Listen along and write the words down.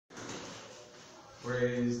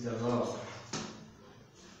Praise the Lord.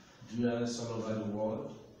 Viewers all over the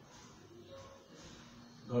world,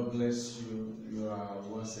 God bless you. You are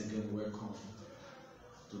once again welcome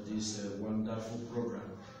to this wonderful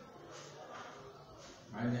program.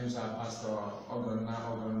 My name is Pastor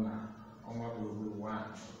Ogonna Onwabuluwan,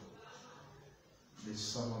 the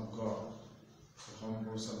Son of God, the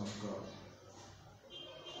humble Son of God.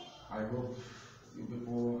 I hope you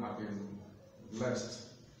people have been blessed.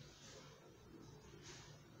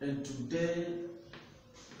 In today's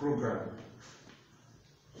program,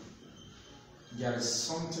 there is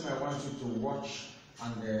something I want you to watch,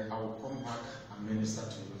 and I will come back and minister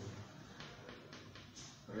to you.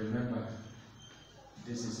 Remember,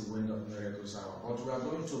 this is the Wind of Miracles hour. But we are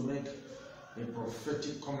going to make a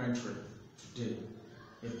prophetic commentary today,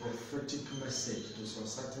 a prophetic message to some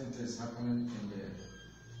certain things happening in the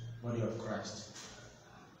body of Christ.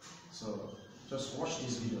 So just watch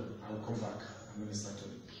this video. I will come back and minister to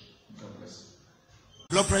you. God bless.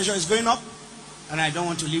 Blood pressure is going up, and I don't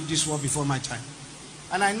want to leave this world before my time.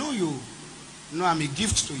 And I know you know I'm a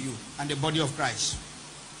gift to you and the body of Christ.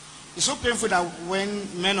 It's so painful that when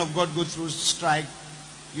men of God go through strike,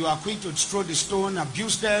 you are quick to throw the stone,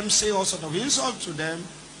 abuse them, say all sorts of insults to them.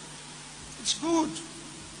 It's good.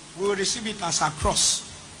 We will receive it as a cross,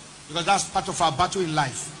 because that's part of our battle in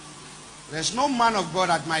life. There's no man of God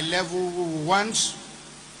at my level who wants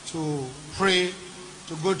to pray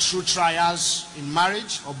to go through trials in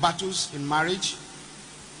marriage or battles in marriage.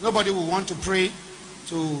 Nobody will want to pray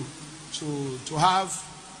to have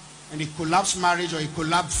a collapsed marriage or a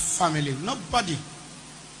collapsed family. Nobody.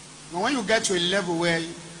 But when you get to a level where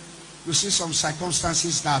you see some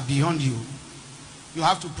circumstances that are beyond you, you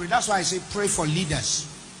have to pray. That's why I say pray for leaders.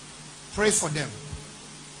 Pray for them.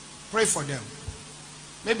 Pray for them.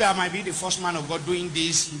 Maybe I might be the first man of God doing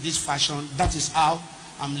this in this fashion. That is how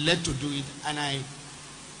I'm led to do it. And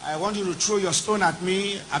I want you to throw your stone at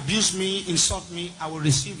me, abuse me, insult me. I will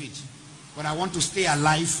receive it. But I want to stay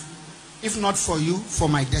alive, if not for you, for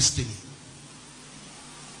my destiny.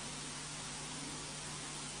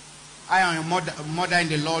 I am a mother in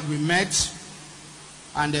the Lord. We met,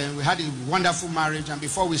 and we had a wonderful marriage. And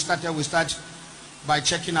before we start by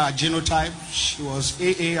checking our genotype. She was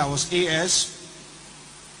AA, I was AS.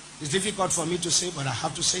 It's difficult for me to say, but I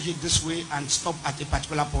have to say it this way and stop at a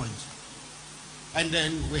particular point. And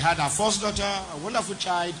then we had our first daughter, a wonderful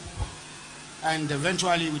child, and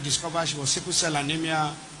eventually we discovered she was sickle cell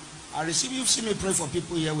anemia. You've seen me pray for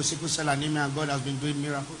people here with sickle cell anemia, and God has been doing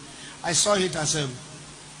miracles. I saw it as a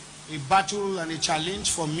battle and a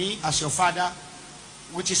challenge for me as your father,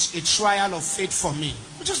 which is a trial of faith for me,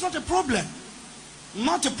 which is not a problem.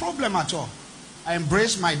 Not a problem at all. I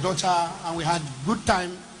embraced my daughter, and we had good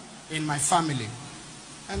time in my family.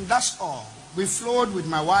 And that's all. We flowed with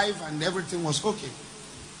my wife, and everything was okay.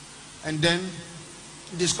 And then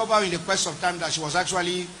discovered in the course of time that she was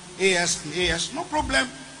actually AS and AS. No problem.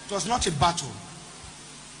 It was not a battle.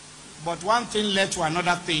 But one thing led to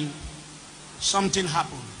another thing. Something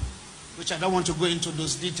happened, which I don't want to go into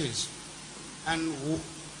those details. And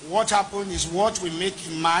what happened is what we make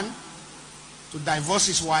a man to divorce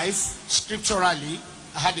his wife. Scripturally,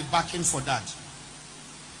 I had a backing for that.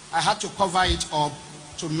 I had to cover it up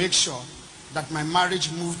to make sure that my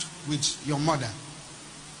marriage moved with your mother.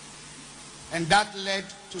 And that led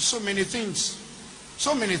to so many things.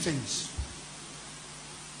 So many things.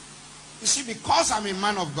 You see, because I'm a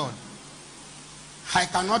man of God, I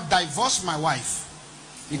cannot divorce my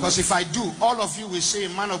wife. Because if I do, all of you will say a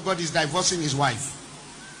man of God is divorcing his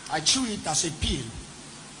wife. I chew it as a pill.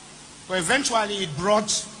 But eventually it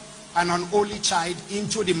brought an unholy child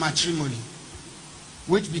into the matrimony,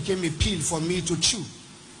 which became a pill for me to chew.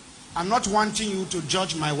 I'm not wanting you to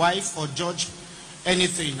judge my wife or judge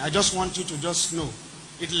anything. I just want you to just know.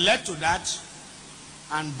 It led to that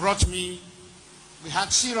and brought me, we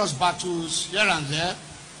had serious battles here and there,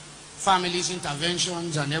 families,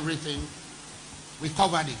 interventions and everything. We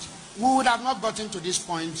covered it. We would have not gotten to this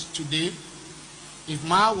point today if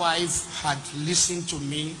my wife had listened to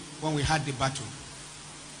me when we had the battle.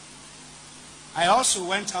 I also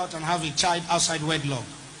went out and have a child outside wedlock.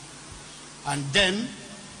 And then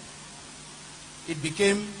it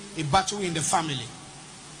became a battle in the family.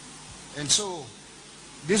 And so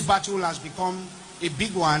this battle has become a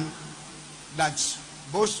big one that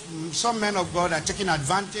some men of God are taking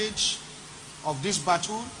advantage of this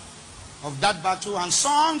battle, of that battle, and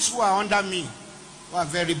sons who are under me who are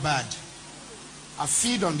very bad. I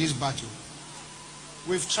feed on this battle.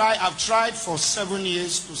 I've tried for 7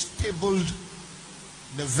 years to stable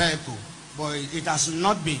the vehicle, but it has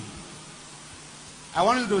not been. I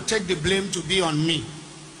want you to take the blame to be on me,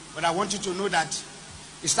 but I want you to know that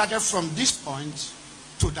It started from this point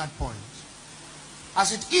to that point.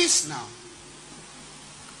 As it is now,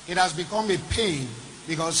 it has become a pain,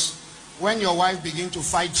 because when your wife begins to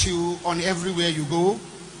fight you on everywhere you go,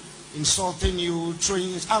 insulting you, throwing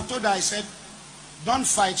you, I told her, I said, don't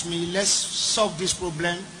fight me, let's solve this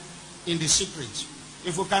problem in the secret.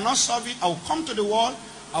 If we cannot solve it, I'll come to the wall,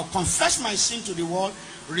 I'll confess my sin to the wall,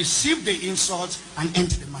 receive the insult, and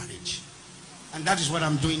end the marriage. And that is what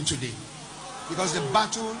I'm doing today. Because the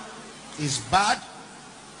battle is bad.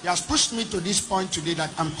 He has pushed me to this point today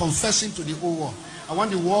that I'm confessing to the whole world. I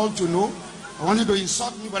want the world to know. I want you to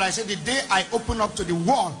insult me, but I said the day I open up to the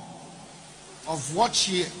wall of what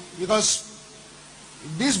she, because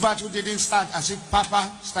this battle didn't start as if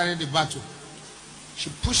Papa started the battle. She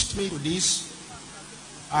pushed me to this,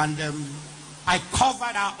 and I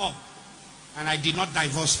covered her up, and I did not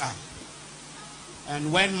divorce her.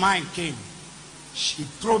 And when mine came, she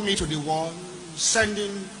threw me to the wall,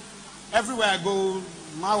 sending, everywhere I go,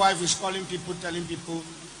 my wife is calling people, telling people,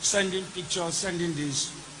 sending pictures, sending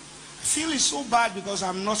this. I feel it's so bad because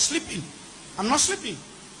I'm not sleeping. I'm not sleeping.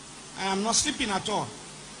 I am not sleeping at all.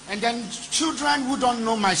 And then children who don't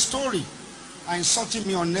know my story are insulting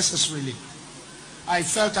me unnecessarily. I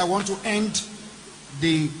felt I want to end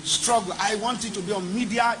the struggle. I want it to be on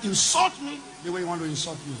media, insult me the way you want to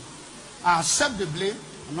insult me. I accept the blame.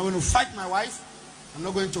 I'm not going to fight my wife. I'm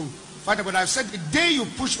not going to fight her. But I've said the day you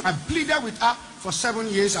push me, I pleaded with her for 7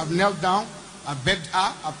 years. I've knelt down. I begged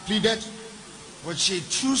her. I pleaded. But she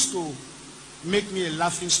chose to make me a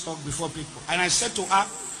laughing stock before people. And I said to her,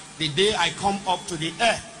 the day I come up to the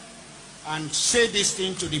air and say this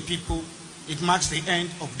thing to the people, it marks the end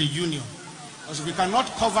of the union. Because we cannot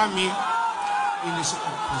cover me in this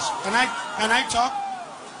place. Can I talk?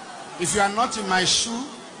 If you are not in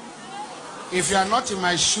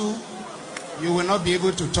my shoe, you will not be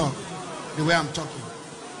able to talk the way I'm talking.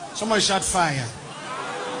 Somebody shout fire.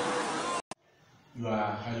 You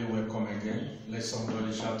are highly welcome again. Let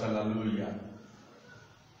somebody shout hallelujah.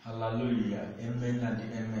 Hallelujah. Amen and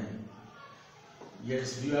amen.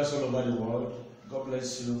 Yes, viewers all over the world, God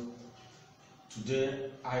bless you.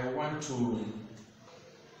 Today, I want to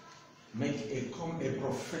make a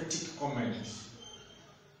prophetic comment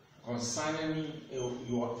concerning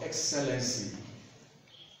Your Excellency,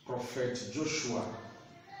 Prophet Joshua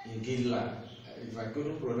Igila. If I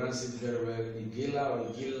couldn't pronounce it very well, Igila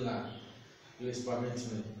or Igila, please permit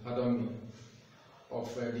me, pardon me,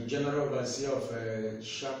 of the General Overseer of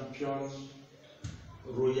Champion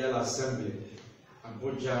Royal Assembly,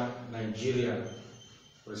 Abuja, Nigeria,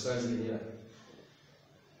 precisely here.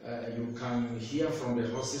 You can hear from the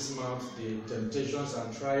horse's mouth the temptations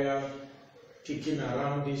and trial kicking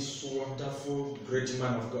around this wonderful, great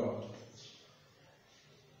man of God.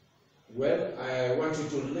 Well, I want you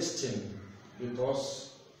to listen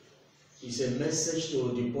because it's a message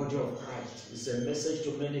to the body of Christ. It's a message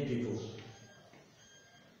to many people.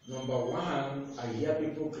 Number one, I hear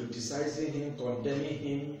people criticizing him, condemning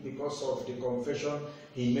him because of the confession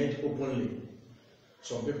he made openly.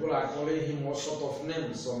 Some people are calling him all sorts of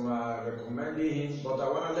names, some are recommending him, but I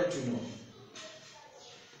want to let you know,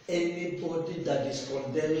 anybody that is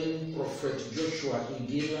condemning Prophet Joshua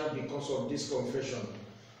Igila because of this confession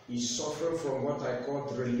is suffering from what I call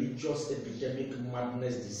religious epidemic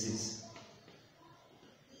madness disease.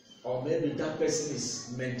 Or maybe that person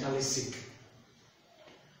is mentally sick.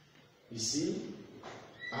 You see,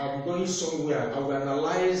 I'm going somewhere, I will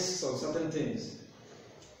analyze some certain things.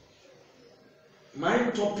 My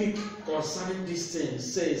topic concerning this thing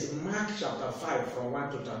says Mark chapter 5 from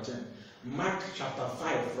 1 to 13. Mark chapter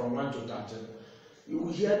 5 from 1 to 13. You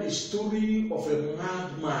will hear the story of a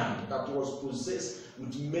madman that was possessed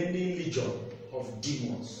with many legion of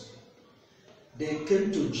demons. They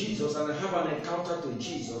came to Jesus and have an encounter to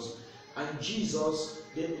Jesus. And Jesus,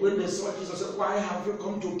 when they saw Jesus, said, "Why have you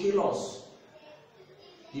come to kill us?"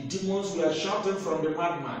 The demons were shouting from the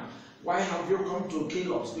madman, "Why have you come to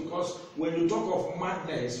kill us?" Because when you talk of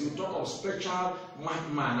madness, you talk of special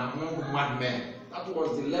madman among madmen. That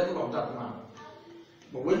was the level of that man.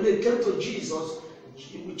 But when they came to Jesus,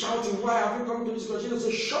 shouting, "Why have you come to this?" Because Jesus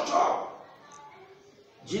said, "Shut up."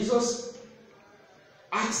 Jesus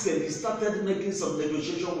asked them, he started making some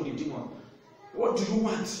negotiation with the demon. "What do you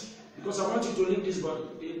want? Because I want you to leave this body."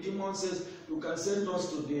 The demon says, "You can send us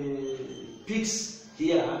to the pigs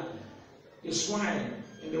here, the swine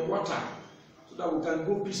in the water, so that we can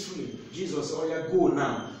go peacefully." Jesus said, "Oh yeah, go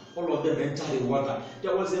now." All of them enter the water.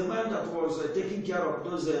 There was a man that was taking care of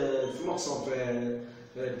those flocks of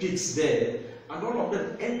pigs there, and all of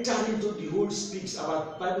them entered into the whole pigs.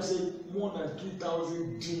 About Bible says more than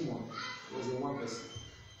 2,000 demons was in one person.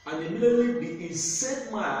 And immediately the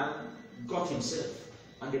insane man got himself,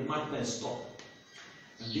 and the madness stopped.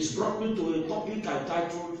 And this brought me to a topic I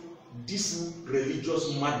titled, "This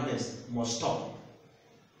religious madness must stop."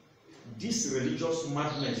 This religious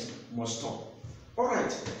madness must stop.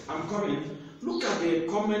 Alright, I'm coming. Look at the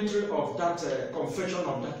commentary of that confession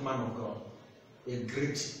of that man of God. A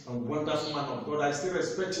great and wonderful man of God. I still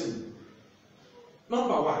respect him.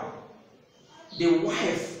 Number one, the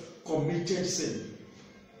wife committed sin,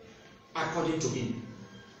 according to him.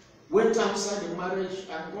 Went outside the marriage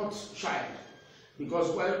and got child.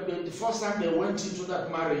 Because the first time they went into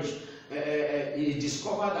that marriage, he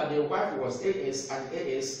discovered that the wife was AS,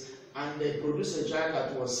 and they produced a child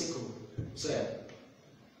that was sickle cell.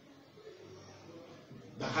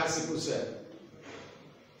 That has sickle cell.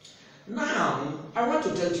 Now, I want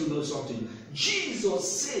to tell you something.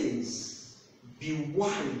 Jesus says, "Be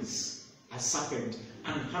wise as serpent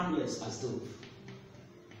and harmless as dove,"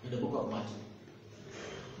 in the book of Matthew.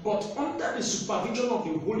 But under the supervision of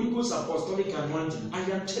the Holy Ghost apostolic anointing, I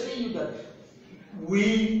am telling you that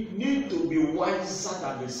we need to be wiser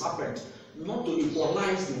than the serpent, not to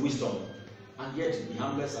equalize the wisdom, and yet be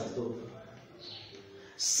harmless as dove.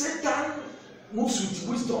 Satan moves with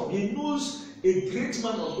wisdom. He knows a great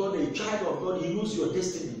man of God, a child of God. He knows your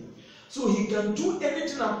destiny. So he can do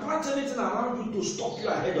anything and plant anything around you to stop you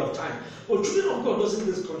ahead of time. But children of God doesn't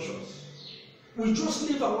get conscious. We just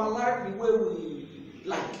live our life the way we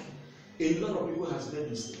like. A lot of people has made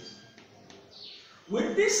mistakes.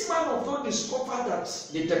 When this man of God discovered that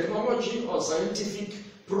the technology or scientific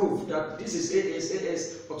proof that this is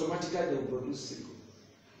AS, automatically they will produce sickle.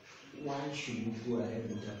 Why should you go ahead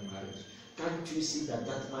with that marriage? Can't you see that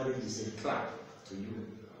that marriage is a trap to you?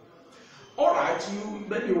 Alright, you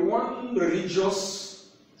maybe one religious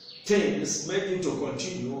things made you to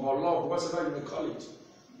continue, or love, whatever you may call it.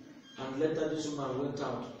 And later this woman went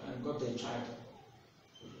out and got a child.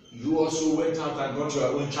 You also went out and got your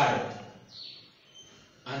own child.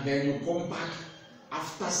 And then you come back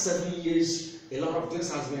after 7 years, a lot of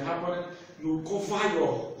things has been happening. You cover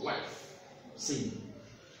your wife sin.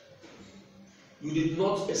 You did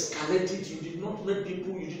not escalate it, you did not make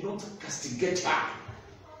people, you did not castigate her.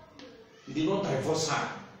 You did not divorce her.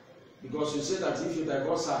 Because you say that if you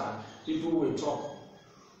divorce her, people will talk.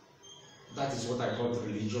 That is what I call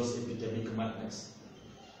religious epidemic madness.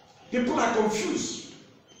 People are confused.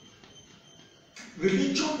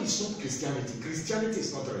 Religion is not Christianity. Christianity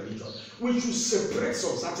is not a religion. We should separate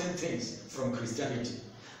some certain things from Christianity.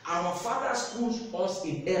 Our fathers put us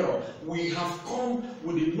in error. We have come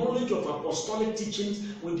with the knowledge of apostolic teachings,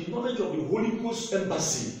 with the knowledge of the Holy Ghost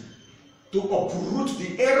embassy, to uproot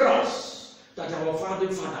the errors that our founding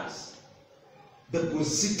fathers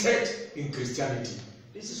deposited in Christianity.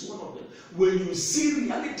 This is one of them. When you see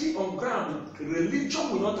reality on ground,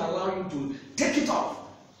 religion will not allow you to take it off.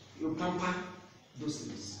 You pamper those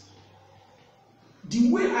things.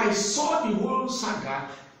 The way I saw the whole saga,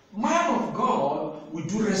 man of God, with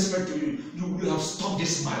due respect to you, you will have stopped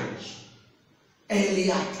this marriage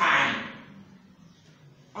earlier time.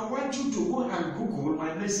 I want you to go and Google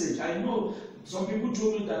my message. I know some people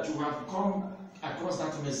told me that you have come across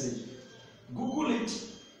that message. Google it.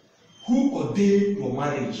 Who ordained your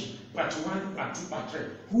marriage? Part 1, part 2, part 3.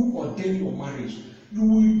 Who ordained your marriage? You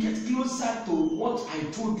will get closer to what I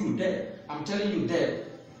told you there. I'm telling you there.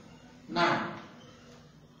 Now.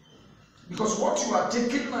 Because what you are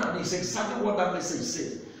taking now is exactly what that message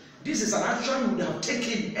says. This is an action you would have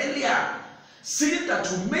taken earlier. Saying that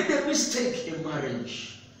you made a mistake in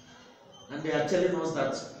marriage. And they are telling us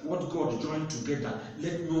that what God joined together,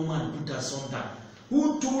 let no man put asunder.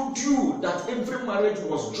 Who told you that every marriage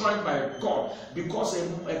was joined by God? Because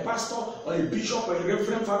a pastor or a bishop or a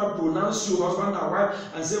reverend father pronounced you husband and wife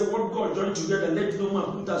and say what God joined together, let no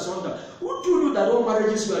man put asunder. Who told you that all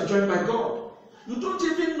marriages were joined by God? You don't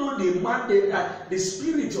even know the man, the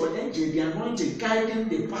spirit or angel, the anointing guiding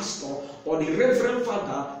the pastor or the reverend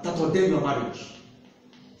father that ordained your marriage.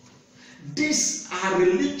 This our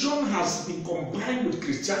religion has been combined with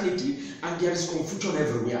Christianity, and there is confusion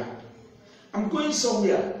everywhere. I'm going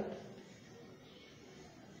somewhere.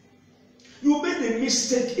 You made a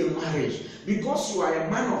mistake in marriage because you are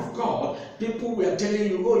a man of God. People were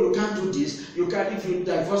telling you, "Oh, you can't do this. You can't if you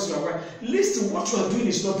divorce your wife." Listen, what you are doing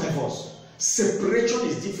is not divorce. Separation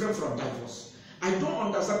is different from divorce. I don't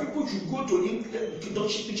understand. People should go to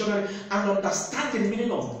English dictionary and understand the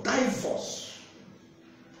meaning of divorce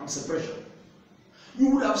and separation. You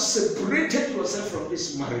would have separated yourself from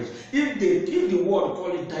this marriage. If the world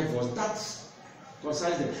call it divorce, that's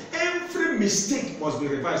concerns them. Every mistake must be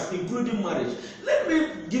reversed, including marriage. Let me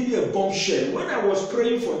give you a bombshell. When I was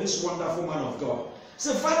praying for this wonderful man of God,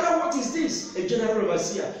 Say, Father, what is this? A general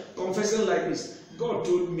overseer confessing like this. God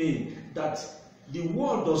told me that the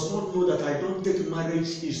world does not know that I don't take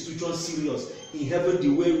marriage institution serious in heaven the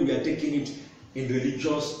way we are taking it in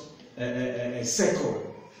religious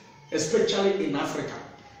circle, especially in Africa,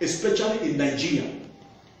 especially in Nigeria.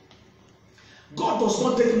 God does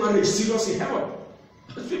not take marriage serious in heaven.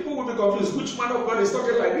 People will be confused. Which man of God is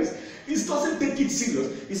talking like this? He doesn't take it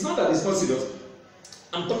serious. It's not that it's not serious.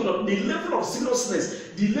 I'm talking about the level of seriousness,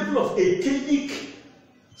 the level of archaic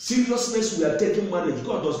seriousness we are taking marriage.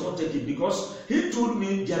 God does not take it, because He told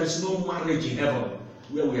me there is no marriage in heaven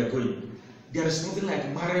where we are going. There is nothing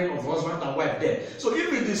like marrying of husband and wife there. So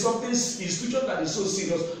if it is something institution that is so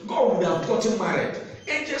serious, God would have gotten married.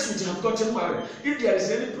 Angels would have gotten married. If there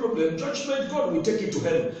is any problem, judgment, God will take it to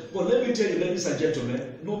heaven. But let me tell you, ladies and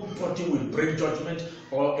gentlemen, nobody will bring judgment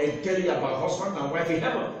or tell you about husband and wife in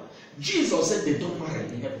heaven. Jesus said they don't marry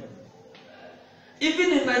in heaven.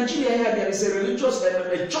 Even in Nigeria here, there is a religious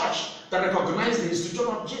a church that recognizes the institution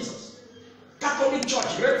of Jesus. Catholic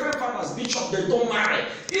Church, Reverend Fathers, Bishop, they don't marry.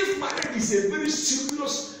 If marriage is a very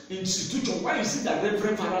serious institution, why is it that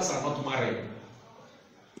Reverend Fathers are not married?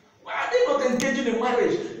 Why are they not engaging in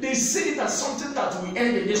marriage? They see it as something that we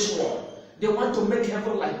end in this world. They want to make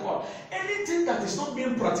heaven like God. Anything that is not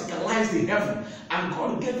being practicalized in heaven, and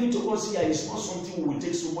God gave it to us here, is not something we will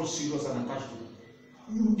take so much serious and attached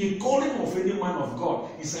to. The calling of any man of God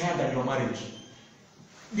is higher than your marriage.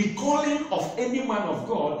 The calling of any man of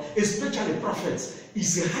God, especially prophets,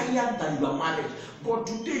 is higher than your marriage. But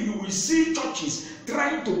today you will see churches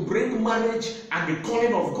trying to bring marriage and the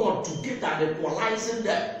calling of God together and equalizing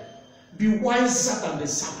them. Be wiser than the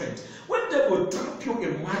serpent. When they will trap you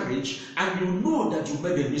in marriage and you know that you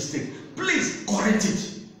made a mistake, please correct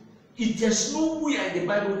it. There's nowhere in the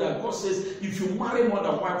Bible that God says if you marry more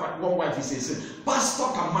than one wife is a sin. Pastor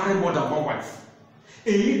can marry more than one wife.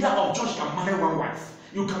 A leader of church can marry one wife.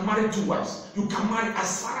 You can marry two wives. You can marry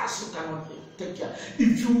as far as you cannot take care.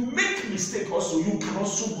 If you make mistake also, you can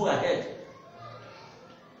also go ahead.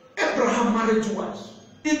 Abraham married two wives.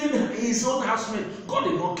 Even his own housemate, God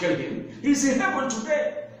did not kill him. He's in heaven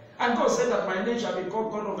today. And God said that my name shall be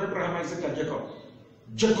called God of Abraham, Isaac, and Jacob.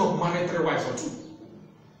 Jacob married 3 wives or 2.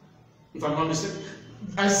 If I'm not mistaken.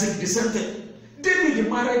 Isaac the same thing.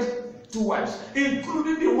 David married 2 wives,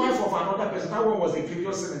 including the wife of another person. That one was a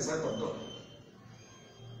grievous sin in the sight of God.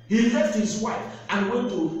 He left his wife and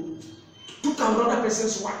took another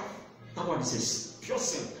person's wife. That one is a pure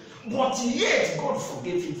sin. But yet God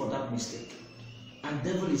forgave him for that mistake. And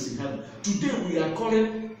devil is in heaven. Today we are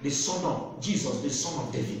calling the son of Jesus the son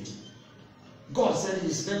of David. God said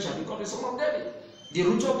his name shall be called the son of David, the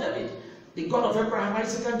root of David, the God of Abraham,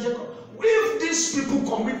 Isaac, and Jacob. If these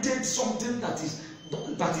people committed something that is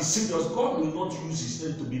serious, God will not use his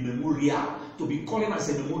name to be memorial, to be calling as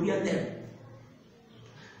a memorial name.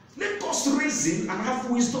 Let us reason and have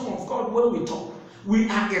wisdom of God when we talk. We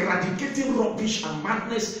are eradicating rubbish and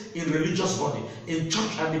madness in religious body, in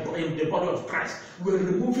church and in the body of Christ. We are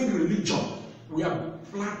removing religion. We are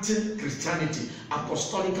planting Christianity,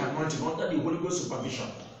 apostolic anointing under the Holy Ghost supervision.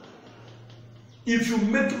 If you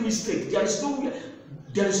make a mistake, there is nowhere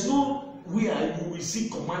you will see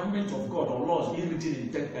commandment of God or laws being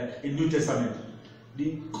written in New Testament.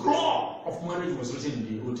 The law of marriage was written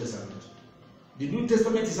in the Old Testament. The New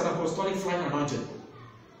Testament is an apostolic flying anointing.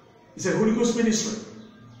 It's a Holy Ghost ministry.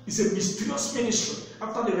 It's a mysterious ministry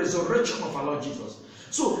after the resurrection of our Lord Jesus.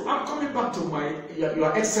 So I'm coming back to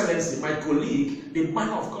your Excellency, my colleague, the man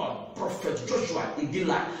of God, Prophet Joshua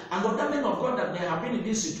Igila, and other men of God that may have been in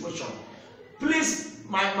this situation. Please,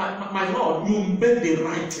 my Lord, you made the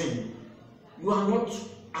right thing. You are not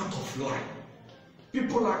out of line.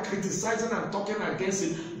 People are criticizing and talking against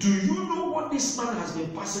him. Do you know what this man has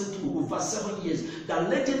been passing through over 7 years? That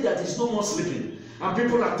led him that is no more sleeping. And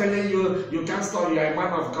people are telling you, you can't stop, you are a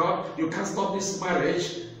man of God, you can't stop this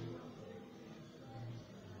marriage.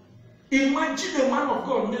 Imagine a man of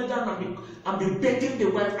God kneel down and be begging the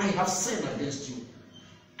wife, I have sinned against you.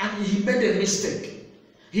 And he made a mistake.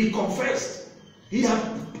 He confessed. He had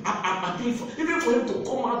appealed for, even for him to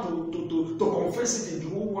come out to confess it in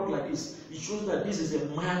the whole world like this. It shows that this is a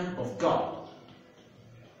man of God.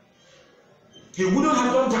 He wouldn't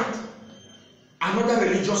have done that. Another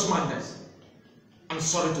religious madness. I'm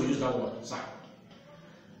sorry to use that word. Sorry.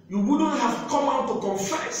 You wouldn't have come out to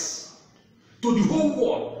confess to the whole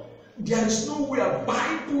world. There is nowhere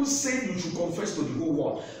Bible says you should confess to the whole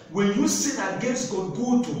world. When you sin against God,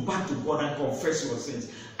 go back to God and confess your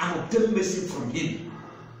sins and obtain mercy from Him.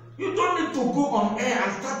 You don't need to go on air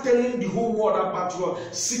and start telling the whole world about your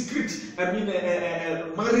secret,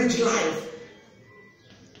 marriage life.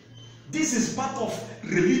 This is part of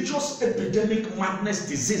religious epidemic madness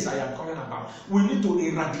disease I am talking about. We need to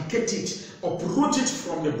eradicate it, uproot it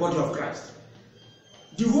from the body of Christ.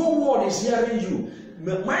 The whole world is hearing you.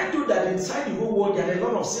 Mind you that inside the whole world there are a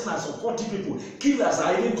lot of sinners, occultic people, killers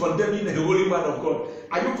are even condemning the Holy Man of God.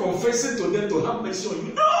 Are you confessing to them to have mercy on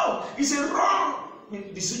you? No! It's a wrong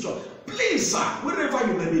decision. Please, sir, wherever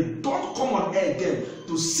you may be, don't come on air again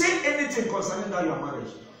to say anything concerning that your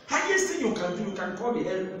marriage. Highest thing you can do, you can call the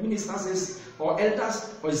ministers or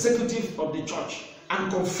elders or executive of the church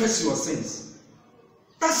and confess your sins.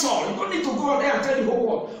 That's all. You don't need to go out there and tell the whole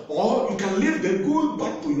world. Or you can leave them, go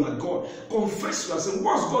back to your God. Confess your sin.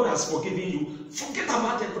 Once God has forgiven you, forget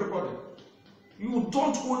about everybody. You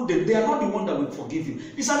don't own them. They are not the one that will forgive you.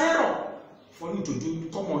 It's an error for you to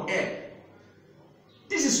come on air.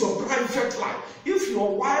 This is your private life. If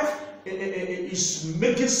your wife is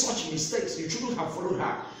making such mistakes, you shouldn't have followed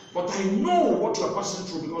her. But I know what you are passing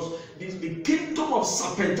through, because the kingdom of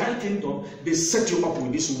serpentine kingdom, they set you up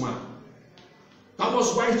with this woman. That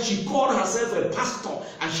was why she called herself a pastor,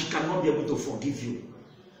 and she cannot be able to forgive you.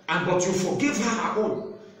 But you forgive her her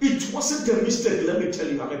own. It wasn't a mistake, let me tell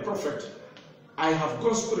you. I'm a prophet. I have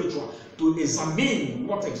gone spiritual to examine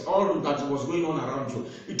what all that was going on around you.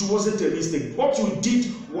 It wasn't a mistake. What you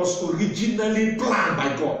did was originally planned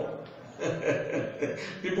by God.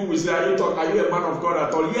 People will say, are you a man of God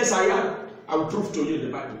at all? Yes, I am. I will prove to you in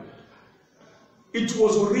the Bible. It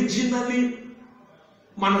was originally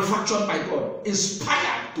manufactured by God,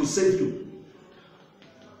 inspired to save you.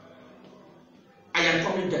 I am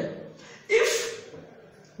coming there. If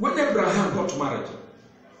when Abraham got married,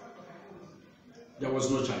 there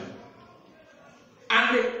was no child,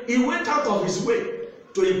 and he went out of his way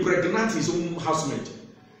to impregnate his own housemate,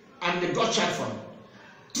 and they got child from him.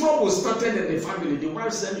 Trouble started in the family. The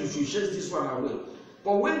wife said, you should chase this one away.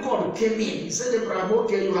 But when God came in, he said, Abraham,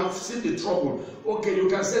 okay, you have seen the trouble. Okay, you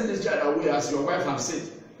can send this child away as your wife has said.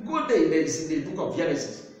 Good day, there is in the book of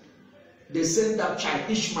Genesis. They sent that child,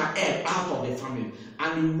 Ishmael, out of the family.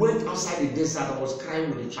 And he went outside the desert and was crying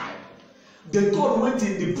with the child. Then God went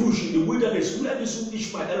in the bush, in the wilderness, where this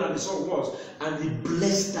Ishmael and the son was, and he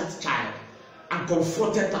blessed that child and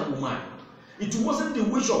comforted that woman. It wasn't the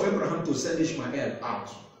wish of Abraham to send Ishmael out.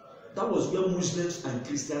 That was where Muslims and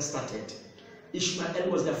Christians started. Ishmael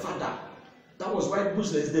was their father. That was why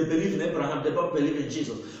Muslims, they believe in Abraham, they don't believe in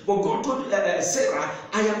Jesus. But God told Sarah,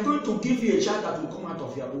 I am going to give you a child that will come out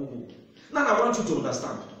of your womb. Now I want you to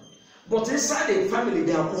understand. But inside the family,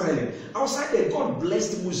 they are quarreling. Outside there, God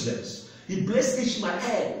blessed the Muslims. He blessed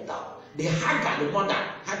Ishmael, the Hagar,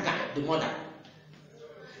 the mother.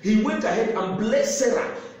 He went ahead and blessed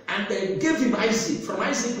Sarah, and then gave him Isaac. From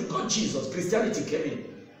Isaac we got Jesus. Christianity came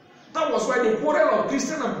in. That was why the quarrel of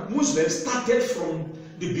Christian and Muslims started from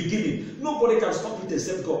the beginning. Nobody can stop it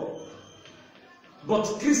except God. But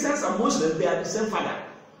Christians and Muslims, they are the same father,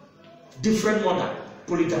 different mother.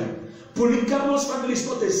 Polygamy. Polygamous family is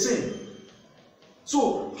not the same.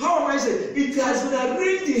 So how am I saying? It has been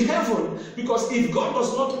arranged in heaven, because if God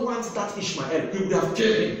does not want that Ishmael, he would have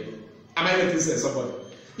killed him. Am I making sense, somebody?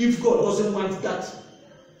 If God doesn't want that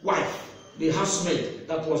wife, the housemaid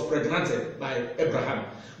that was pregnant by Abraham,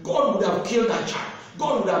 God would have killed that child.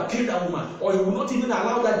 God would have killed that woman, or he would not even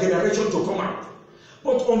allow that generation to come out.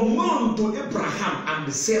 But unknown to Abraham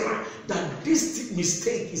and Sarah, that this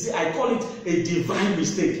mistake is, I call it a divine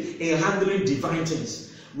mistake in handling divine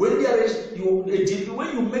things. When there is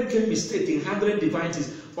when you make a mistake in handling divine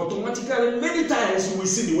things, automatically many times you will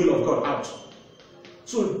see the will of God out.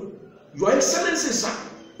 So, Your Excellency, sir,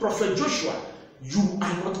 Prophet Joshua, you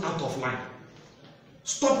are not out of line.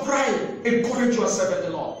 Stop crying. Encourage yourself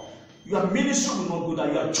in the Lord. Your ministry will not go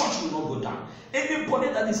down. Your church will not go down. Anybody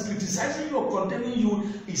that is criticizing you or condemning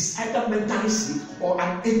you is either mentally sick or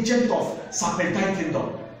an agent of serpentine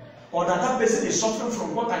kingdom, or that person is suffering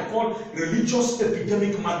from what I call religious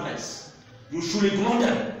epidemic madness. You should ignore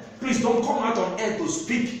them. Please don't come out on air to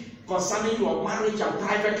speak concerning your marriage and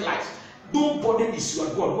private life. Nobody is your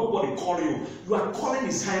God. Nobody call you. You are calling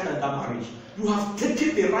his higher than that marriage. You have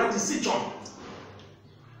taken the right decision.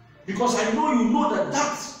 Because I know you know that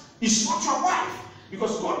that is not your wife.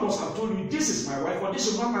 Because God must have told you, this is my wife, or this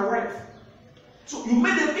is not my wife. So you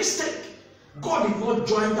made a mistake. God did not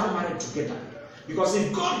join that marriage together. Because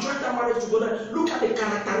if God joined that marriage together, look at the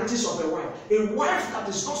characteristics of a wife. A wife that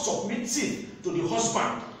is not submissive to the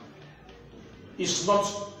husband is not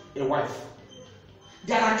a wife.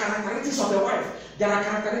 There are characteristics of a wife. There are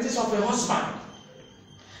characteristics of a husband.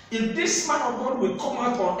 If this man of God will come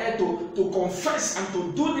out on earth to confess and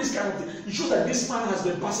to do this kind of thing, it shows that this man has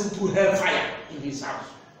been passing through hellfire in his house.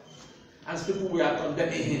 As people were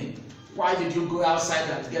condemning him. Why did you go outside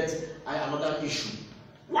and get another issue?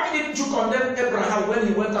 Why didn't you condemn Abraham when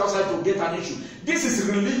he went outside to get an issue? This is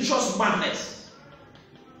religious madness.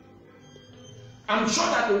 I'm sure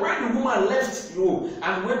that when the woman left you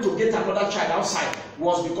and went to get another child outside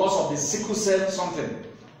was because of the sickle cell something.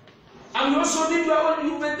 And you also did your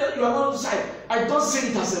own side. I don't see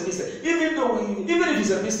it as a mistake. Even if it's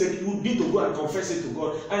a mistake, you need to go and confess it to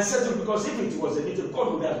God and settle, because if it was a mistake,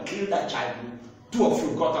 God would have killed that child. Two of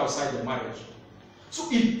you got outside the marriage. So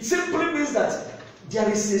it simply means that there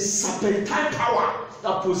is a serpentine power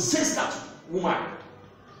that possesses that woman.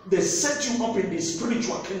 They set you up in the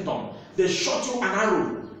spiritual kingdom. They shot you an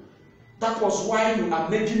arrow. That was why you are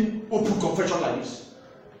making open confession like this.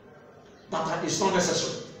 That is not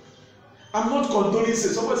necessary. I'm not condoning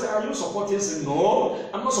sin. Somebody say, are you supporting sin? No,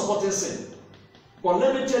 I'm not supporting sin. But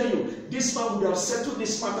let me tell you, this man would have settled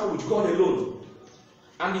this matter with God alone.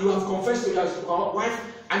 And you have confessed to your wife,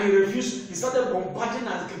 and he refused. He started bombarding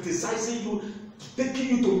and criticizing you,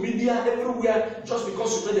 taking you to media everywhere just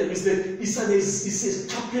because you made a mistake. It's a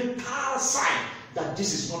capital sign that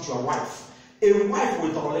this is not your wife. A wife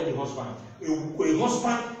will tolerate the husband. A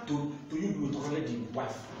husband to you will tolerate the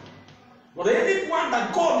wife. But anyone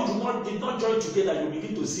that God did not join together, you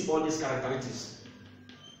begin to see all these characteristics.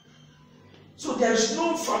 So there is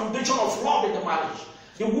no foundation of love in the marriage.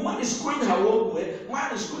 The woman is going her own way,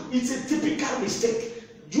 man is going. It's a typical mistake,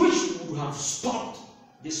 which would have stopped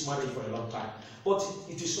this marriage for a long time. But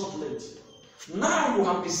it is not late. Now you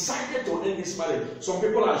have decided to end this marriage. Some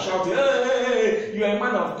people are shouting, hey, you are a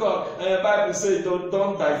man of God. Bible says don't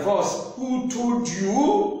divorce. Who told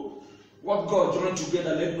you? What God joined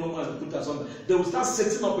together, let no man put us on. They will start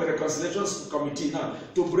setting up a reconciliation committee now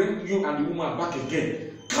to bring you and the woman back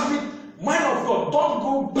again. Man of God, don't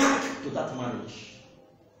go back to that marriage.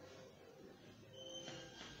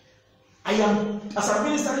 As I'm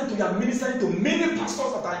ministering to you, I'm ministering to many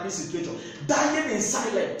pastors that are in this situation, dying in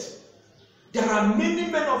silence. There are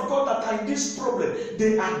many men of God that are in this problem.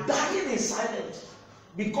 They are dying in silence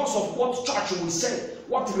because of what church will say,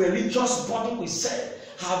 what religious body will say.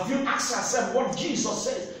 Have you asked yourself what Jesus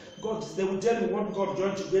says? God, they will tell you what God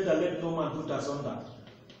joined together, let no man put us under.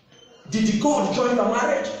 Did God join the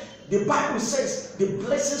marriage? The Bible says the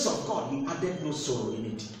blessings of God, he added no sorrow in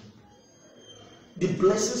it. The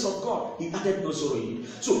blessings of God, he added no sorrow in it.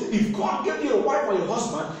 So if God gave you a wife or a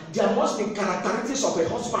husband, there must be characteristics of a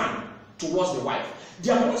husband towards the wife.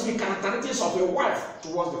 There must be characteristics of a wife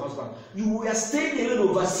towards the husband. You were staying alone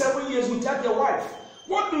over 7 years without your wife.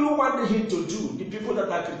 What do you want him to do? The people that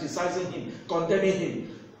are criticizing him, condemning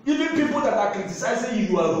him, even people that are criticizing you,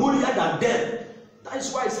 you are holier than them. That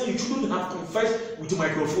is why I say you shouldn't have confessed with a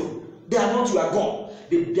microphone. They are not your God.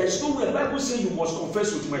 There is no way. The Bible says you must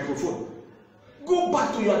confess with a microphone. Go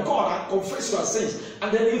back to your God and confess your sins.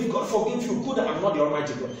 And then if God forgives you, good, I'm not the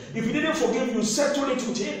Almighty God. If he didn't forgive you, settle it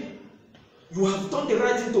with him. You have done the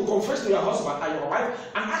right thing to confess to your husband and your wife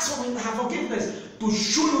and ask for him to have forgiveness, to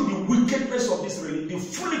show you the wickedness of this religion, the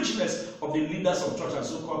foolishness of the leaders of church and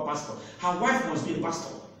so-called pastor. Her wife must be a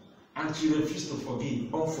pastor, and she refused to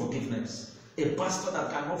forgive. Unforgiveness. A pastor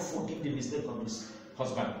that cannot forgive the mistake of his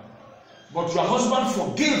husband. But your husband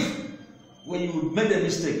forgive when you made a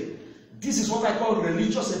mistake. This is what I call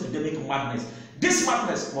religious epidemic madness. This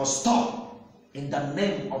madness must stop in the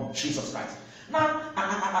name of Jesus Christ. Now,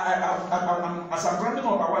 as I'm rounding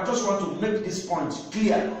up, I just want to make this point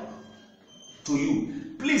clear to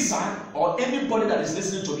you. Please, sir, or anybody that is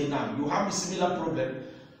listening to me now, you have a similar problem.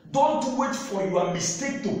 Don't wait for your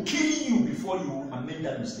mistake to kill you before you amend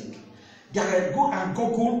that mistake. There are go and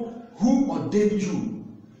Google who ordained you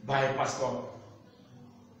by a pastor,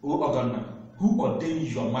 who ordained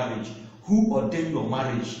your marriage, who ordained your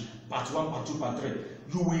marriage, part 1, part 2, part 3.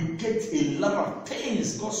 You will get a lot of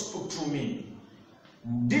things God spoke through me.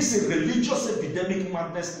 This religious epidemic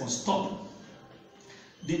madness must stop.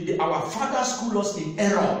 Our fathers schooled us in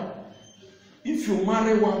error. If you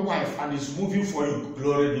marry one wife and it's moving for you,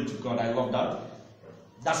 glory be to God. I love that.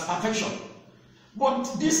 That's perfection.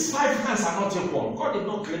 But these 5 hands are not equal. God did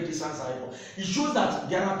not create these hands are equal. It shows that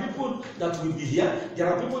there are people that will be here.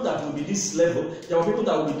 There are people that will be this level. There are people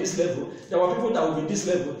that will be this level. There are people that will be this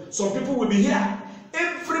level. Some people will be here.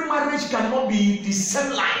 Every marriage cannot be the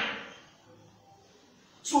same line.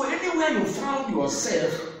 So anywhere you found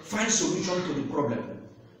yourself, find solution to the problem.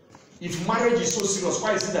 If marriage is so serious,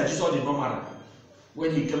 why is it that Jesus did not marry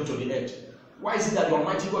when he came to the earth? Why is it that the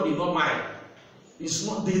Almighty God did not marry? It's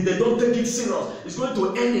not, they don't take it serious. It's going to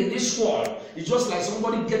end in this world. It's just like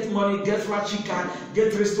somebody get money, get flashy car,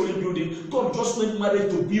 get 3-story building. God just made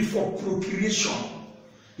marriage to be for procreation.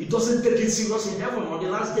 He doesn't take it serious in heaven on the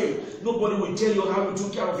last day. Nobody will tell you how you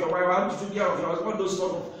took care of your wife, how you took care of your husband, those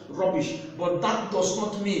sort of rubbish. But that does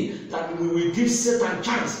not mean that we will give Satan a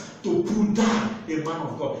chance to pull down a man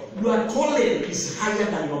of God. Your calling is higher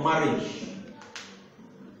than your marriage.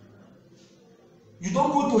 You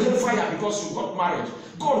don't go to hellfire because you got married.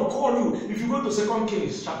 God called you. If you go to 2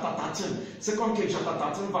 Kings chapter 13, 2 Kings chapter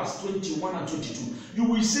 13, verse 21 and 22, you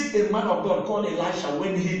will see a man of God called Elisha.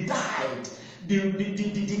 When he died,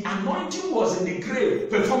 the anointing was in the grave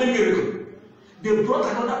performing miracle. They brought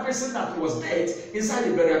another person that was dead inside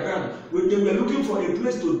the burial ground. When they were looking for a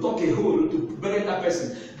place to dug a hole to bury that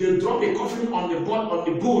person, they dropped a coffin on the bowl of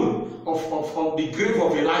the grave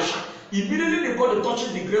of Elisha. Immediately the body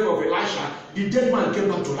touching the grave of Elisha, the dead man came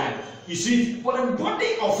back to life. You see, but the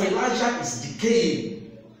body of Elijah is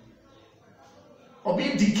decaying, or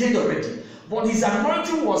being decayed already. But his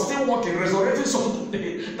anointing was still working, resurrecting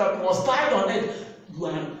something that was died on it.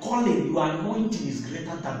 Your calling, your anointing is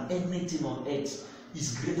greater than anything on earth.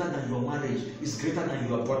 It's greater than your marriage. It's greater than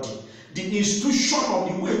your body. The institution of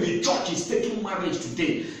the way the church is taking marriage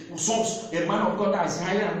today. A man of God that is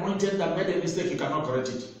highly anointed that made a mistake, he cannot correct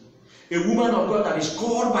it. A woman of God that is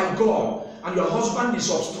called by God, and your husband is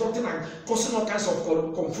obstructing and causing all kinds of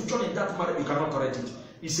confusion in that marriage, you cannot correct it.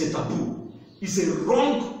 It's a taboo. It's a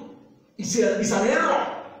wrong. It's an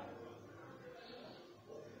error.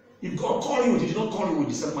 If God called you, He did not call you with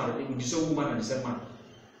the same man, with the same woman and the same man.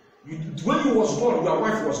 When you was born, your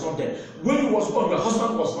wife was not there. When you was born, your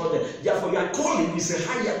husband was not there. Therefore, your calling is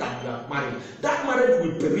higher than your marriage. That marriage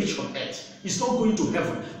will perish on earth. It's not going to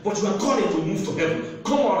heaven, but your calling will move to heaven.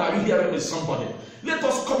 Come on, are you hearing me, somebody? Let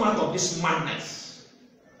us come out of this madness.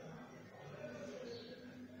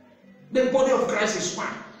 The body of Christ is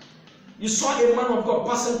one. You saw a man of God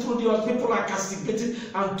passing through the earth. People are castigating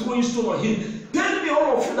and throwing stone on him. Tell me,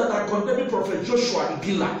 all of you that are condemning Prophet Joshua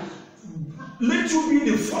Igila, let you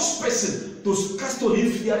be the first person to cast on him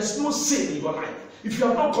if there is no sin in your life. If you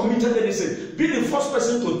have not committed any sin, be the first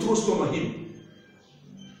person to throw stone on him.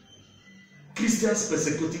 Christians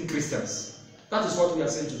persecuting Christians. That is what we are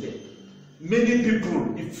saying today. Many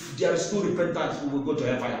people, if there is no repentance, we will go to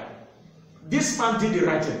hellfire. This man did the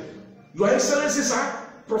right thing. Your Excellency, sir,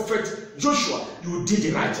 Prophet Joshua, you did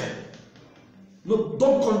the right thing. No,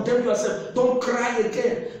 don't condemn yourself. Don't cry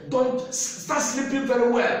again. Don't start sleeping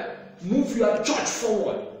very well. Move your church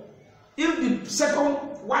forward. If the second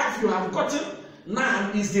wife you have gotten now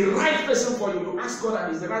is the right person for you, you ask God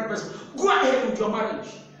and is the right person, go ahead with your marriage.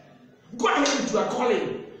 Go ahead with your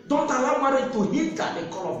calling. Don't allow marriage to hinder the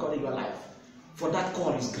call of God in your life. For that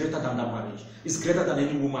call is greater than that marriage. It's greater than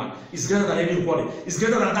any woman. It's greater than anybody. It's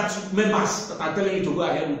greater than that members that are telling you to go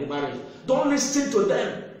ahead with the marriage. Don't listen to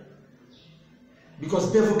them.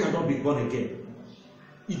 Because devil cannot be born again.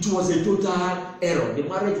 It was a total error. The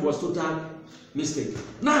marriage was total mistake.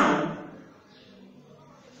 Now,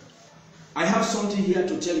 I have something here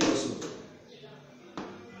to tell you also.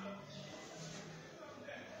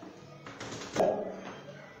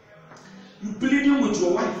 You pleading with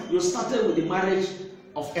your wife. You started with the marriage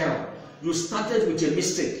of error. You started with a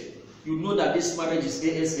mistake. You know that this marriage is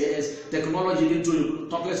AS. Technology didn't do you,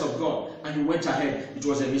 talk less of God, and you went ahead. It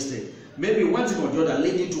was a mistake. Maybe one thing or the other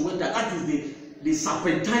led you to when that is the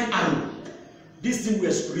serpentine arrow. This thing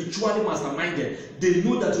were spiritually masterminded. They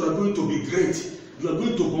know that you are going to be great. You are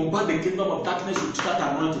going to bombard the kingdom of darkness with that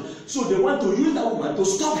anointing. So they want to use that woman to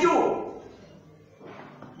stop you.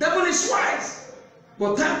 Devil is wise.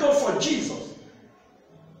 But thank God for Jesus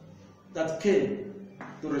that came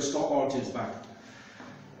to restore all things back.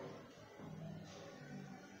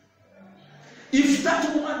 If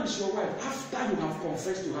that woman is your wife, after you have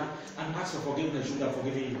confessed to her and asked for forgiveness, she would have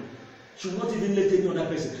forgiven you. She will not even let any other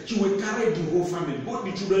person. She will carry the whole family, both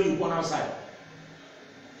the children you born outside.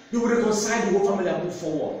 You will reconcile the whole family and move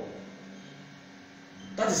forward.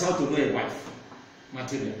 That is how to know a wife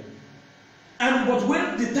material. And but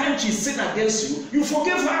when the time she sinned against you, you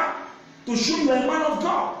forgive her to show you a man of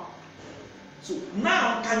God. So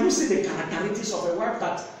now, can you see the characteristics of a wife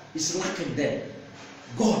that is lacking there?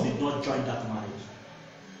 God did not join that marriage.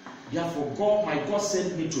 Therefore, God, my God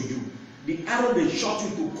sent me to you. The arrow they shot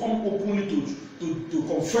you to come openly to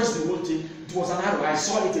confess the whole thing, it was an arrow. I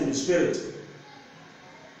saw it in the spirit.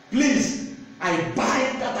 Please, I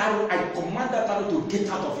bind that arrow. I command that arrow to get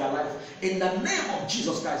out of your life. In the name of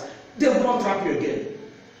Jesus Christ, they will not trap you again.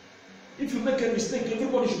 If you make a mistake,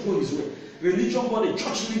 everybody should go his way. Religion body,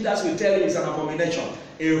 church leaders will tell you it's an abomination.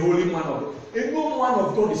 A holy man of God. A no man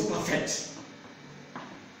of God is perfect.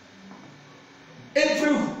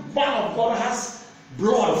 Every man of God has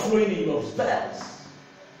blood flowing in your veins.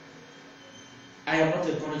 I am not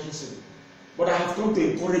encouraging sin. But I have come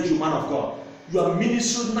to encourage you, man of God. Your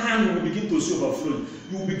ministry now will begin to see overflow.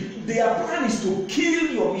 Their plan is to kill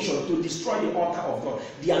your mission, to destroy the altar of God,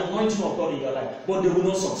 the anointing of God in your life, but they will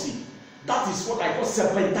not succeed. That is what I call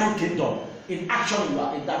serpentine kingdom. In action, you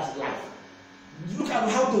are in that life. Look at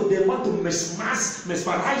how they want to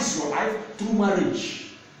mesmerize your life through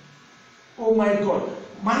marriage. Oh my God.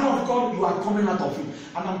 Man of God, you are coming out of it.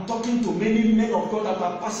 And I'm talking to many men of God that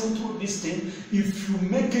are passing through this thing. If you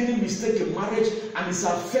make any mistake in marriage and it's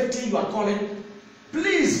affecting your calling,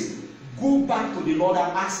 please go back to the Lord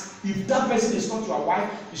and ask, if that person is not your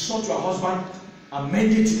wife, it's not your husband,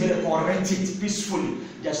 amend it, correct it peacefully.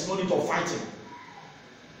 There's no need of fighting.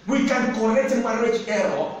 We can correct a marriage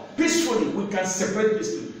error peacefully. We can separate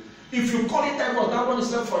these two. If you call it error, that one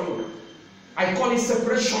is not for you. I call it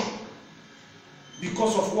separation.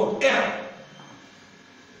 Because of what? Error.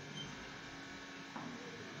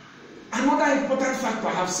 Another important factor,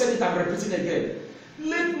 I have said it, I'm repeating again.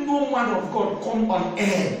 Let no man of God come on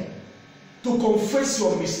air to confess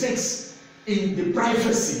your mistakes in the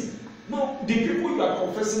privacy. No, the people you are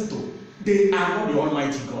confessing to, they are not the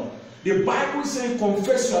Almighty God. The Bible says,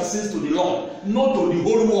 confess your sins to the Lord, not to the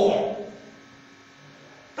whole world.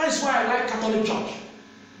 That's why I like Catholic Church.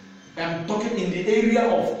 I'm talking in the area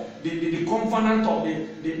of the covenant of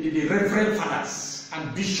the reverend fathers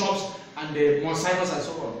and bishops and the monsignors and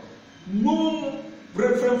so on. No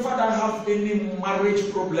reverend father have any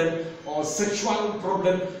marriage problem or sexual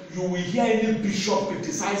problem. You will hear any bishop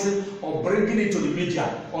criticizing or bringing it to the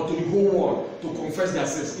media or to the whole world to confess their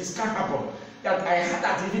sins. It can't happen. That I heard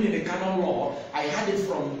that even in the canon law, I heard it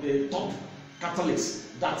from the top Catholics,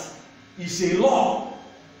 that it's a law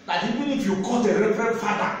that even if you caught a reverend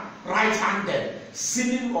father right-handed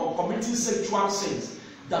sinning or committing sexual sins,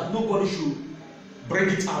 that nobody should bring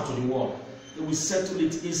it out to the world. They will settle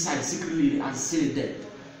it inside secretly and seal it there.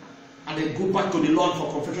 And then go back to the Lord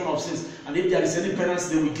for confession of sins. And if there is any penance,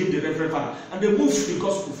 they will give the reverend father. And they move the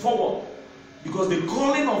gospel forward. Because the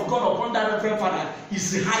calling of God upon that reverend father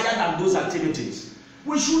is higher than those activities.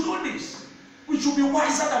 We should know this. We should be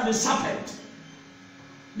wiser than the serpent.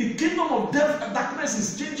 The kingdom of darkness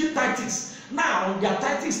is changing tactics. Now, their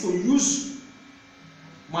tactics to use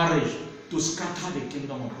marriage to scatter the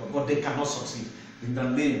kingdom of God. But they cannot succeed in the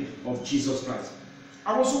name of Jesus Christ.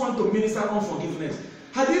 I also want to minister on forgiveness.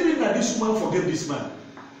 Had it been that this woman forgave this man,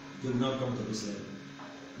 they will not come to this level.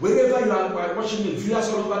 Wherever you are watching me, viewers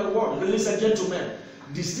all over the world, ladies and gentlemen,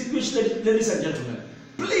 distinguished ladies and gentlemen,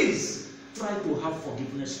 please try to have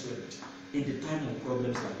forgiveness spirit in the time of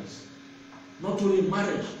problems like this. Not only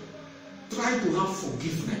marriage, try to have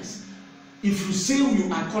forgiveness. If you say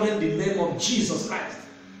you are calling the name of Jesus Christ,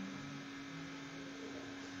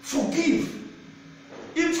 forgive.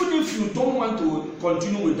 Even if you don't want to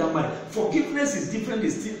continue with that man, forgiveness is different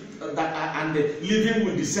and living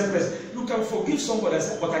with the same person. You can forgive somebody and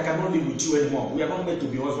say, but I cannot live with you anymore. We are not meant to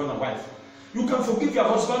be husband and wife. You can forgive your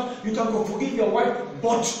husband, you can forgive your wife,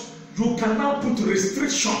 but you can now put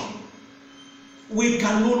restriction. We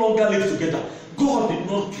can no longer live together. God did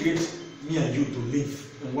not create me and you to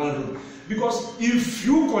live in one room. Because if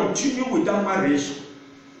you continue with that marriage,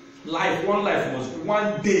 one life must be,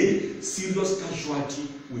 one day serious casualty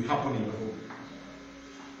will happen in your home.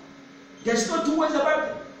 There's no two ways about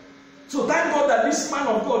it. So thank God that this man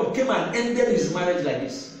of God came and ended his marriage like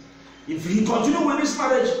this. If he continued with this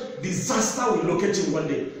marriage, disaster will locate him one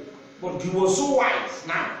day. But he was so wise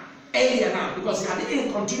now, earlier now, because he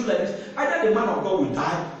had continued like this. Either the man of God will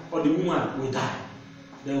die or the woman will die.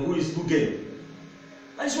 Then who gain?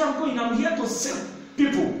 That's where I'm going. I'm here to save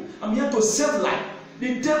people. I'm here to save life.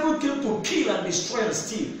 The devil came to kill and destroy and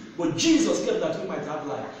steal. But Jesus came that we might have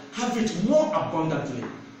life. Have it more abundantly.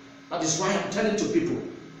 That is why I'm telling to people.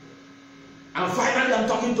 And finally, I'm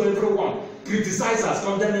talking to everyone. Criticizers,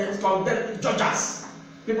 condemn judges.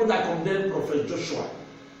 People that condemn Prophet Joshua.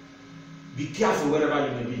 Be careful wherever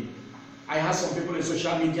you may be. I have some people in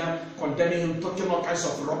social media condemning him, talking all kinds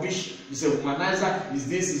of rubbish. He's a womanizer, he's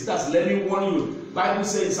this, he's that. Let me warn you. Bible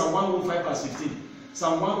says in Psalm 105 verse 15.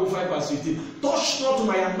 Psalm 105 verse 15. Touch not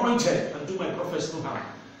my anointed and do my prophets no harm.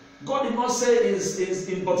 God did not say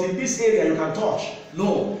but in this area you can touch.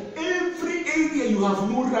 No. Every area you have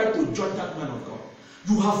no right to judge that man of God.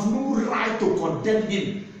 You have no right to condemn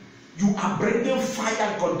him. You are bringing fire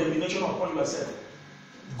and condemnation upon yourself.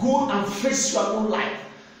 Go and face your own life.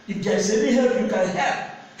 If there is any help you can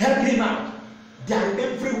help him out.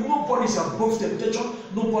 Nobody is above temptation,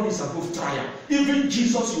 nobody is above trial. Even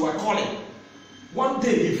Jesus you are calling. One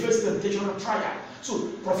day he faced temptation and trial. So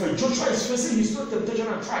Prophet Joshua is facing his own temptation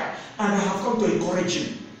and trial. And I have come to encourage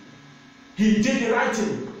him. He did the right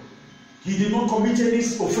thing. He did not commit any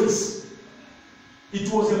offense. It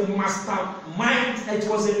was a mastermind. It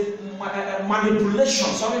was a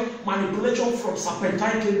manipulation from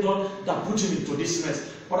serpentine kingdom that put him into this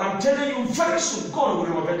mess. But I'm telling you, very soon, God will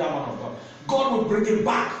remember that man of God. God will bring him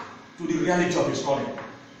back to the reality of his calling.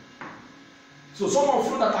 So some of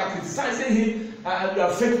you that are criticizing him, you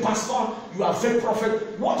are fake pastor, you are fake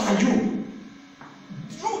prophet, what are you?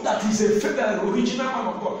 You that is a fake original man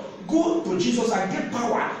of God, go to Jesus and get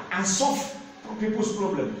power and solve people's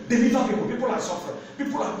problem. Deliver people. People are suffering.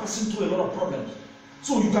 People are passing through a lot of problems.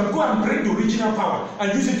 So you can go and bring the original power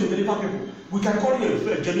and use it to deliver people. We can call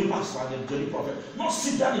you a genuine pastor and a genuine prophet. Not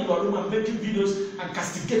sit down in your room and making videos and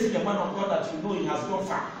castigating a man of God that you know he has gone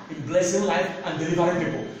far in blessing life and delivering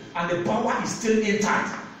people. And the power is still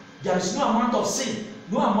intact. There is no amount of sin,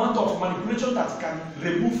 no amount of manipulation that can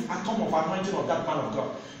remove atom of anointing of that man of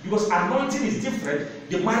God. Because anointing is different,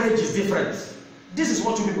 the marriage is different. This is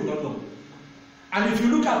what you people don't know. And if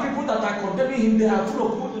you look at people that are condemning him, they are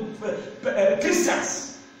full of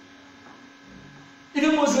Christians.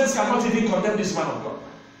 Even Muslims cannot even condemn this man of God.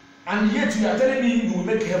 And yet you are telling me you will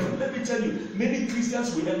make heaven. Let me tell you, many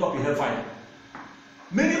Christians will end up in hellfire.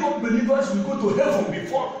 Many unbelievers will go to heaven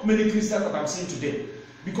before many Christians that I'm seeing today.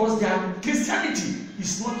 Because their Christianity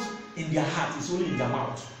is not in their heart, it's only in their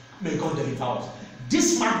mouth. May God deliver us.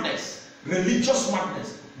 This madness, religious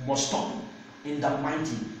madness, must stop in the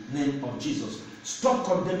mighty name of Jesus. Stop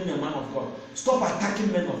condemning a man of God. Stop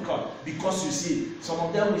attacking men of God. Because you see, some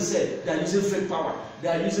of them will say they are using fake power. They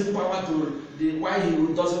are using power to why he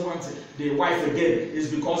doesn't want the wife again is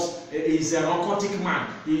because he's an occultic man.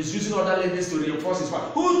 He is using other ladies to reinforce his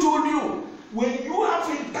wife. Who told you? When you have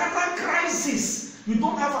internal crisis, you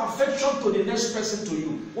don't have affection to the next person to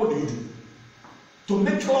you. What do? To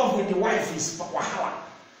make love with the wife is wahala.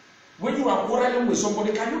 When you are quarreling with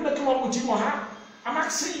somebody, can you make love with him or her? I'm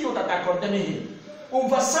asking you that are condemning him.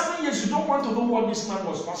 Over 7 years, you don't want to know what this man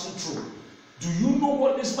was passing through. Do you know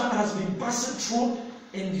what this man has been passing through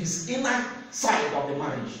in his inner side of the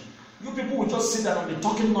marriage? You people will just sit down and be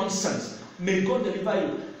talking nonsense. May God deliver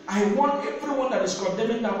you. I want everyone that is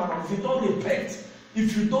condemning that man,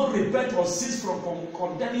 if you don't repent or cease from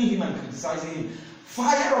condemning him and criticizing him,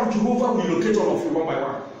 fire of Jehovah will locate all of you one by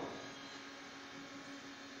one.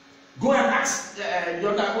 Go and ask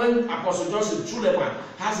when Apostle Joseph Chuleman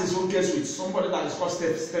has his own case with somebody that is called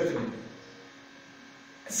Stephanie.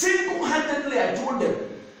 Single-handedly, I told them,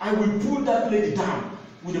 I will pull that lady down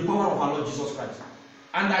with the power of our Lord Jesus Christ.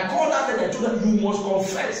 And I called her and I told her, you must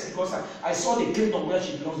confess, because I saw the kingdom where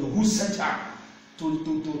she belongs to, who sent her to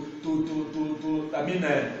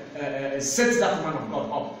set that man of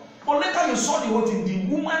God up. But later you saw the whole thing.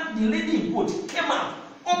 The lady in quote, came out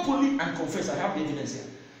openly and confessed. I have the evidence here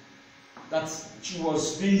that she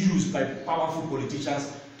was being used by powerful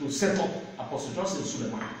politicians to set up Apostle Joseph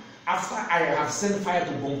Suleiman. After I have sent fire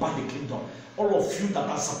to bombard the kingdom, all of you that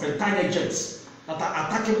are serpentine agents, that are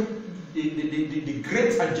attacking the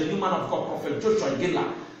great and genuine man of God, Prophet Joshua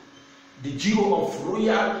Igila, the Giro of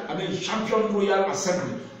Champion Royal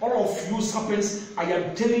Assembly, all of you serpents, I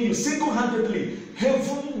am telling you single-handedly,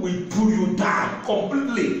 heaven will pull you down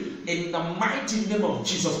completely in the mighty name of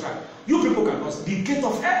Jesus Christ. You people cannot, the gate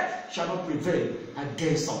of hell shall not prevail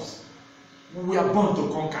against us. We are born to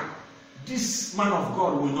conquer. This man of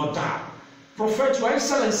God will not die. Prophet, Your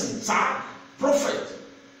Excellency, sir, Prophet,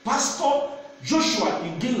 Pastor Joshua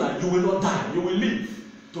Igila, you will not die. You will live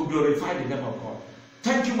to glorify the name of God.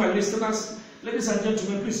 Thank you, my listeners. Ladies and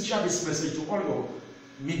gentlemen, please share this message to all your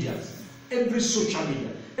media, every social media,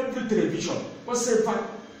 every television, whatever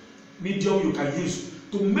medium you can use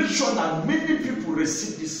to make sure that many people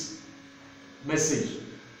receive this message.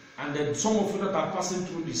 And then some of you that are passing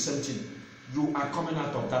through the same thing, you are coming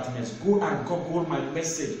out of that mess. Go and Google my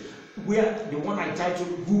message, where the one I titled,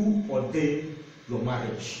 Who Ordained Your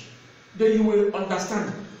Marriage. Then you will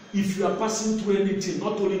understand if you are passing through anything,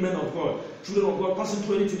 not only men of God, children of God, passing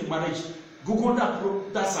through anything in marriage. Google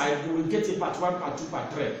that side, you will get it part 1, part 2,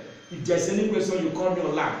 part 3. If there's any question, you call me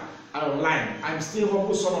online. I'm still a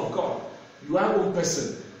humble son of God. You are one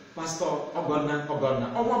person, Pastor Ogonna.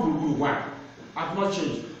 I've not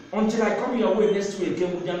changed. Until I come your way next week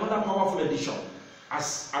again with another powerful edition,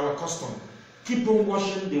 as our custom. Keep on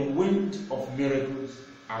watching the wind of miracles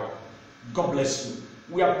hour. God bless you.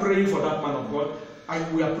 We are praying for that man of God.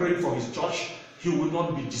 We are praying for his church. He will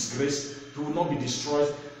not be disgraced. He will not be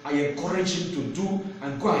destroyed. I encourage him to do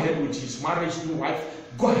and go ahead with his marriage, new wife.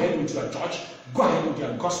 Go ahead with your church. Go ahead with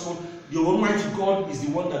your gospel. Your Almighty God is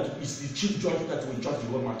the one that is the chief judge that will judge the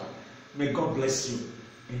whole matter. May God bless you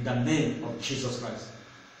in the name of Jesus Christ.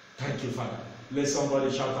 Thank you, Father. Let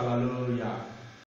somebody shout hallelujah.